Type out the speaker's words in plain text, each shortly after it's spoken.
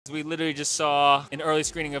We literally just saw an early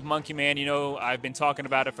screening of Monkey Man. You know, I've been talking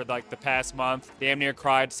about it for like the past month. Damn near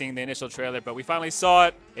cried seeing the initial trailer, but we finally saw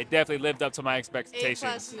it. It definitely lived up to my expectations.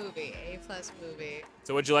 A-plus movie, A-plus movie.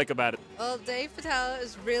 So what'd you like about it? Well, Dev Patel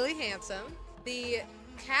is really handsome. The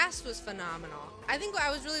cast was phenomenal. I think I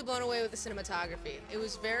was really blown away with the cinematography. It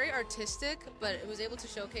was very artistic, but it was able to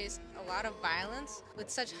showcase a lot of violence with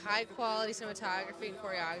such high quality cinematography and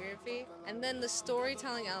choreography. And then the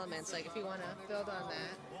storytelling elements, like if you want to build on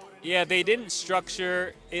that. Yeah, they didn't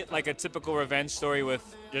structure it like a typical revenge story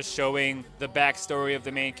with just showing the backstory of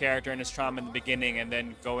the main character and his trauma in the beginning and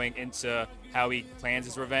then going into how he plans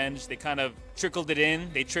his revenge. They kind of trickled it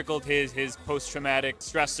in. They trickled his post-traumatic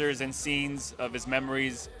stressors and scenes of his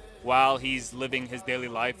memories while he's living his daily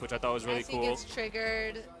life, which I thought was really cool. As he gets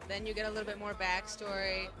triggered, then you get a little bit more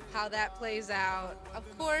backstory, how that plays out. Of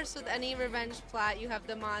course, with any revenge plot, you have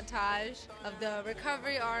the montage of the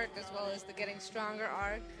recovery arc as well as the getting stronger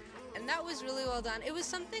arc. And that was really well done. It was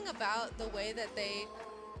something about the way that they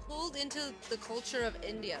pulled into the culture of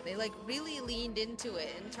India. They like really leaned into it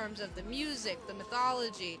in terms of the music, the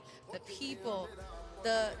mythology, the people.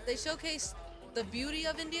 They showcased the beauty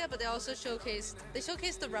of India, but they also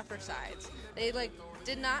showcased the rougher sides. They like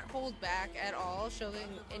did not hold back at all, showing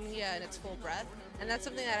India in its full breadth. And that's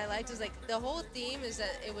something that I liked, is like the whole theme is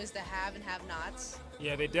that it was the have and have-nots.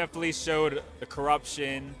 Yeah, they definitely showed the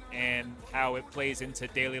corruption and how it plays into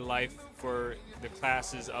daily life for the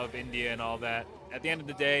classes of India and all that. At the end of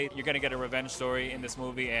the day, you're going to get a revenge story in this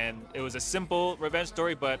movie, and it was a simple revenge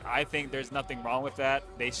story, but I think there's nothing wrong with that.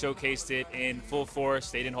 They showcased it in full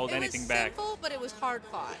force. They didn't hold anything back. It was simple, but it was hard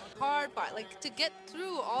fought. Hard fought. Like, to get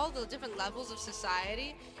through all the different levels of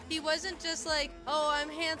society, he wasn't just like, oh, I'm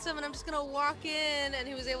handsome and I'm just going to walk in, and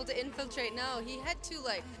he was able to infiltrate. No, he had to,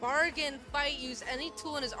 like, bargain, fight, use any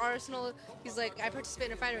tool in his arsenal. He's like, I participate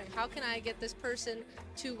in a fight ring. How can I get this person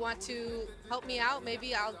to want to help me out?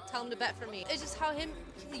 Maybe I'll tell him to bet for me. It's just how him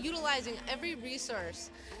utilizing every resource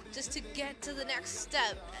just to get to the next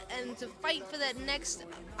step and to fight for that next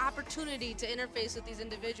opportunity to interface with these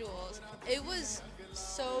individuals. It was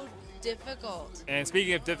so difficult. And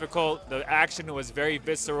speaking of difficult, the action was very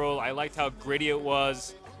visceral. I liked how gritty it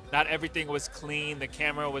was. Not everything was clean. The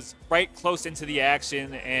camera was right close into the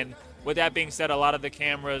action, and with that being said, a lot of the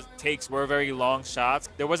camera takes were very long shots.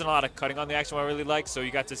 There wasn't a lot of cutting on the action, what I really liked, so you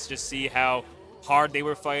got to just see how hard they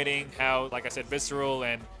were fighting, how, like I said, visceral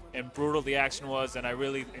and brutal the action was, and I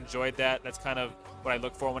really enjoyed that. That's kind of what I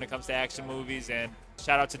look for when it comes to action movies. And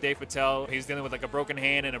shout out to Dev Patel. He's dealing with like a broken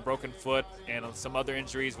hand and a broken foot and some other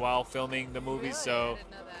injuries while filming the movie. Really? So I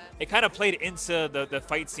didn't know that. it kind of played into the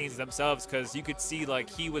fight scenes themselves, because you could see like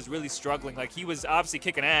he was really struggling. Like he was obviously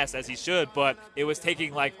kicking ass as he should, but it was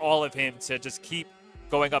taking like all of him to just keep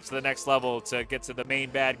going up to the next level to get to the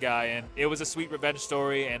main bad guy. And it was a sweet revenge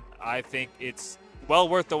story, and I think it's well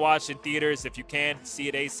worth the watch in theaters. If you can, see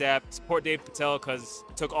it ASAP. Support Dev Patel, because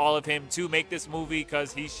it took all of him to make this movie,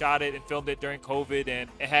 because he shot it and filmed it during COVID, and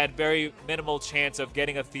it had very minimal chance of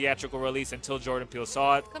getting a theatrical release until Jordan Peele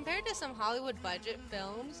saw it. Compared to some Hollywood budget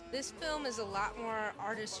films, this film is a lot more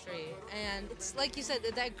artistry, and it's like you said,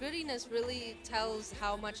 that grittiness really tells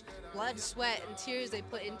how much blood, sweat, and tears they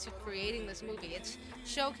put into creating this movie. It's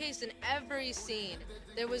showcased in every scene.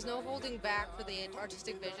 There was no holding back for the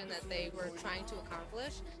artistic vision that they were trying to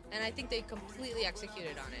accomplish, and I think they completely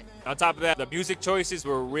executed on it. On top of that, the music choices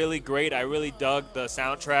were really great. I really dug the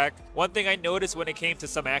soundtrack. One thing I noticed when it came to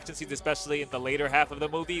some action scenes, especially in the later half of the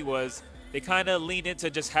movie, was they kind of leaned into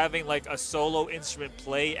just having like a solo instrument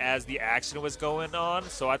play as the action was going on.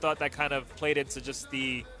 So I thought that kind of played into just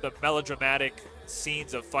the melodramatic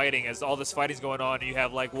scenes of fighting. As all this fighting's going on, and you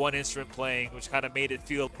have like one instrument playing, which kind of made it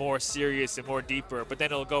feel more serious and more deeper. But then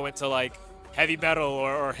it'll go into like heavy metal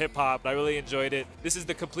or hip-hop. I really enjoyed it. This is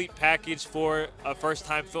the complete package for a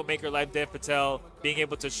first-time filmmaker like Dev Patel, being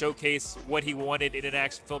able to showcase what he wanted in an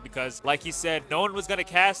action film, because like he said, no one was going to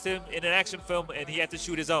cast him in an action film, and he had to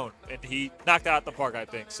shoot his own, and he knocked it out the park, I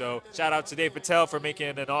think. So shout out to Dev Patel for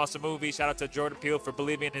making an awesome movie. Shout out to Jordan Peele for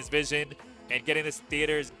believing in his vision and getting this in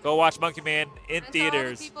theaters. Go watch Monkey Man in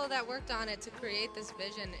theaters. To all the people that worked on it to create this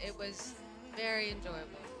vision, it was very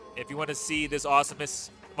enjoyable. If you want to see this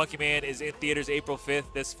awesomeness, Monkey Man is in theaters April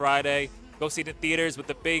 5th, this Friday. Go see it in theaters with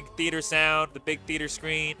the big theater sound, the big theater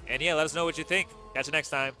screen. And yeah, let us know what you think. Catch you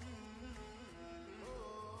next time.